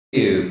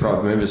You,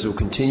 private members will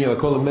continue. I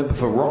call the member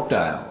for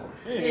Rockdale.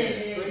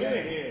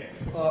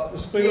 Mr.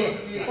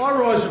 Speaker, I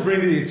rise to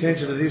bring to the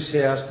attention of this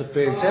House the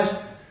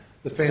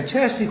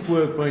fantastic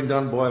work being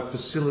done by a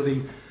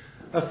facility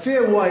a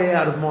fair way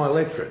out of my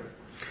electorate,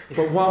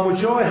 but one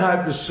which I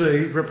hope to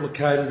see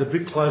replicated a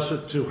bit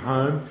closer to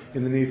home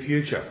in the near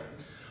future.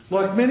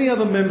 Like many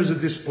other members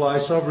of this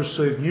place, I've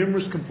received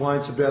numerous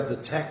complaints about the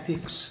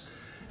tactics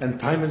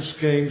and payment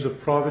schemes of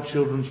private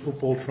children's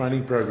football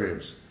training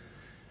programs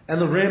and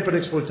the rampant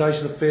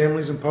exploitation of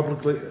families and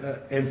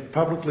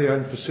publicly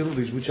owned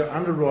facilities which are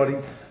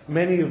underwriting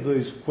many of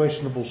these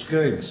questionable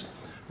schemes.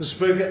 Mr.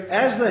 Speaker,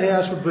 as the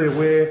House would be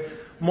aware,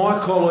 my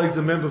colleague,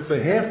 the member for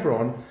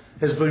Heffron,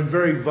 has been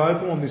very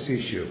vocal on this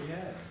issue.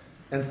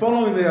 And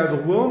following the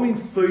overwhelming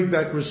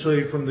feedback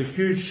received from the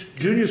huge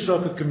junior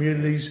soccer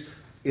communities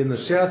in the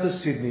south of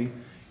Sydney,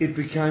 it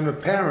became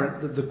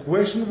apparent that the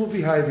questionable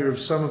behaviour of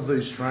some of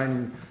these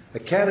training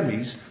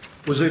academies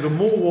was even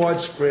more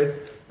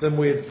widespread than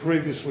we had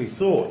previously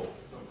thought.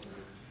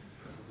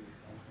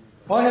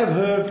 I have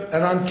heard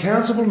an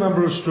uncountable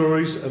number of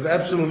stories of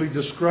absolutely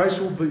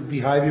disgraceful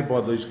behaviour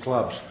by these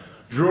clubs,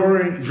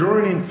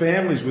 drawing in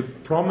families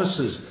with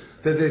promises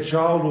that their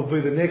child will be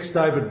the next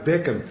David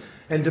Beckham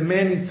and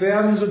demanding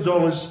thousands of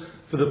dollars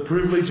for the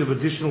privilege of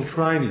additional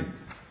training,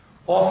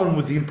 often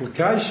with the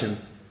implication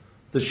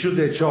that should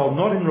their child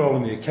not enrol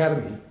in the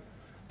academy,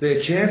 their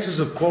chances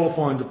of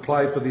qualifying to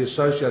play for the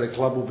associated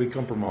club will be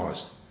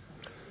compromised.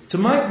 To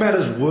make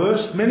matters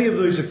worse, many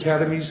of these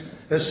academies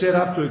are set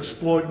up to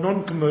exploit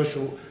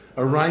non-commercial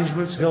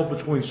arrangements held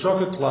between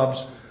soccer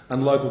clubs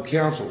and local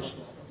councils,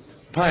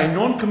 paying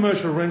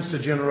non-commercial rents to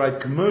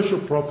generate commercial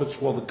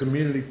profits while the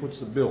community foots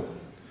the bill.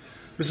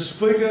 Mr.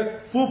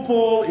 Speaker,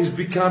 football is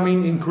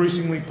becoming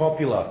increasingly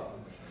popular,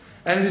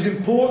 and it is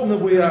important that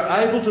we are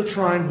able to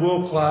train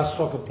world-class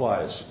soccer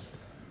players.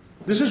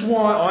 This is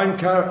why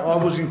I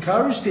was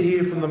encouraged to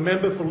hear from the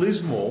member for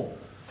Lismore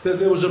that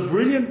there was a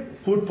brilliant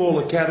football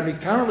academy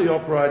currently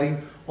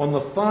operating on the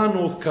far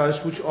north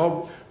coast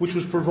which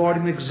was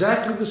providing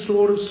exactly the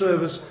sort of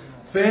service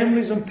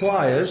families and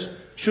players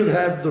should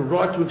have the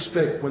right to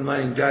expect when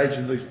they engage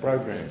in these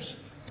programs.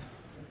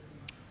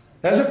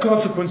 As a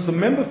consequence, the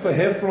member for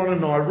Heffron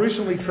and I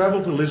recently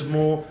travelled to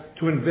Lismore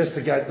to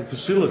investigate the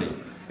facility,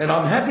 and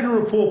I'm happy to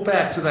report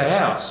back to the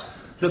House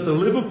that the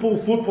Liverpool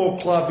Football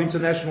Club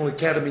International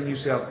Academy New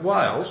South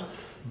Wales,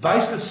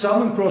 based at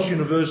Southern Cross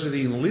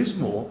University in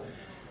Lismore,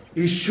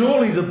 is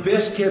surely the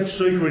best kept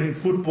secret in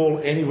football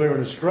anywhere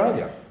in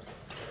Australia.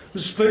 Mr.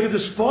 Speaker,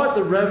 despite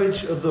the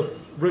ravage of the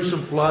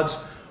recent floods,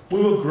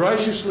 we were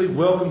graciously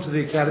welcomed to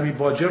the Academy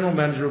by General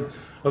Manager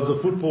of the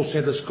Football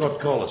Centre, Scott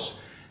Collis,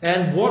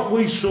 and what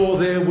we saw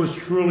there was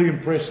truly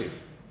impressive.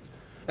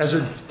 As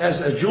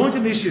a joint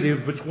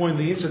initiative between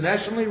the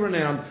internationally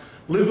renowned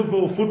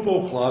Liverpool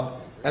Football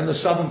Club and the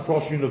Southern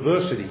Cross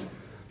University,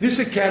 this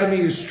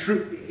academy is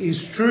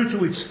true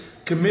to its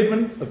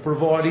commitment of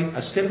providing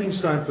a stepping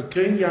stone for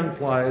keen young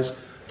players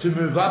to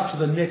move up to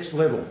the next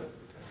level.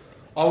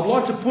 I would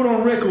like to put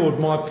on record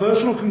my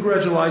personal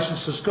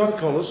congratulations to Scott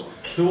Collis,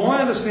 who I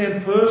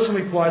understand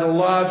personally played a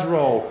large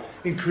role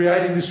in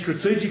creating this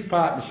strategic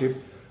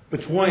partnership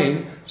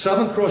between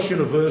Southern Cross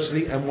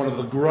University and one of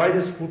the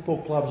greatest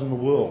football clubs in the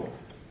world.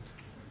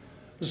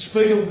 Mr.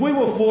 Speaker, we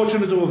were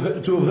fortunate to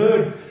have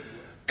heard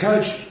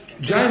Coach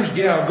James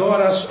Gow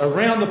guide us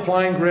around the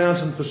playing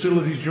grounds and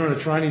facilities during a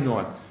training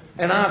night.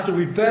 And after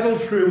we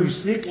battled through his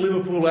thick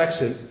Liverpool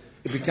accent,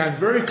 it became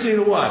very clear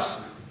to us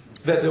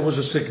that there was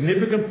a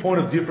significant point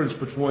of difference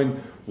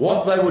between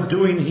what they were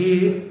doing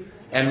here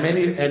and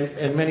many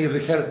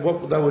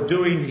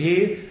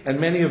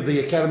of the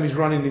academies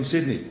running in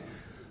Sydney.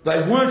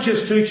 They weren't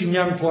just teaching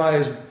young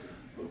players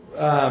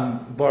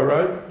by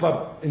rote,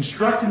 but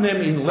instructing them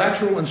in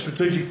lateral and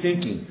strategic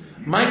thinking,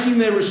 making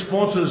their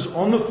responses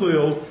on the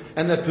field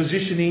and their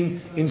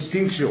positioning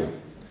instinctual,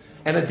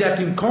 and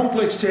adapting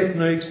complex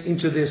techniques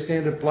into their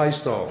standard play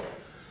style.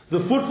 The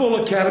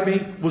Football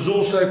Academy was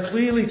also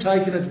clearly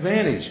taking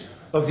advantage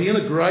of the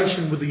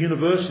integration with the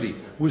university,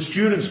 with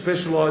students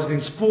specialising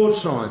in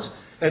sports science,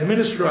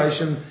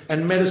 administration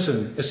and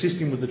medicine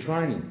assisting with the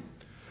training.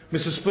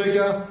 Mr.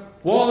 Speaker,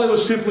 while there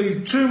was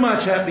simply too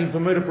much happening for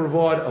me to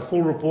provide a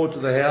full report to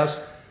the House,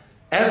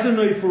 as the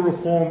need for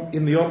reform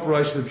in the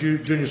operation of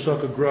junior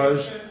soccer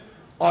grows,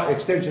 I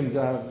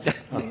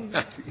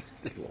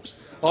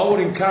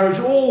would encourage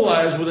all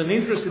those with an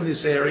interest in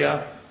this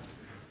area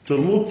to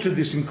look to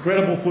this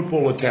incredible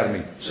football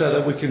academy so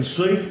that we can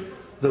seek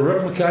the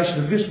replication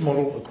of this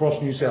model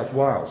across New South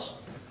Wales.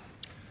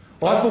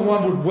 I, for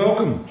one, would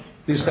welcome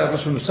the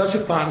establishment of such a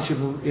partnership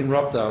in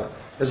Rockdale,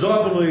 as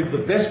I believe the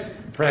best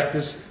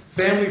practice,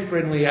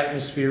 family-friendly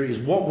atmosphere is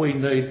what we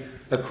need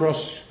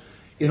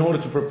in order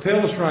to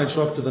propel Australian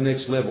soccer to the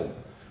next level.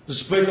 Mr.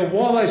 Speaker,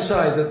 while they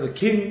say that the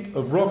king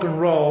of rock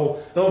and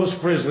roll, Elvis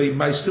Presley,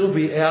 may still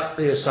be out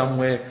there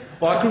somewhere,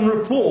 I can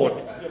report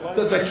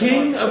that the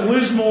king of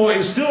Lismore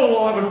is still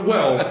alive and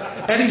well,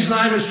 and his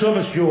name is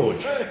Thomas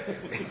George.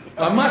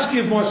 I must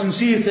give my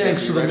sincere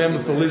thanks to the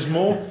member for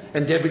Lismore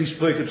and Deputy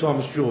Speaker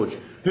Thomas George,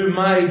 who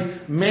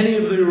made many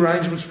of the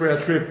arrangements for our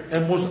trip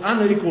and was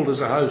unequalled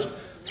as a host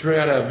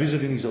throughout our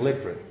visit in his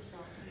electorate.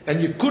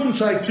 And you couldn't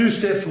take 2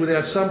 steps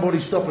without somebody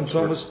stopping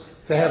Thomas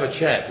to have a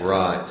chat.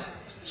 Right.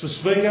 So,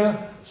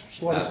 Speaker,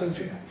 slight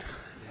extension.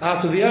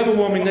 After the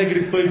overwhelming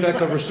negative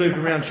feedback I've received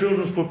around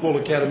children's football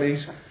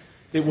academies,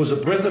 it was a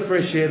breath of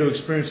fresh air to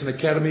experience an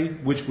academy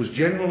which was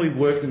generally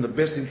worked in the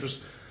best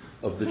interest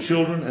of the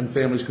children and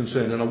families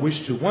concerned. And I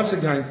wish to once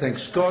again thank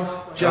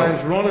Scott,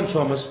 James, Ron and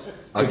Thomas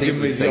for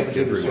giving me the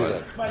opportunity to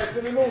do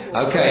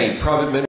that. Okay, private member.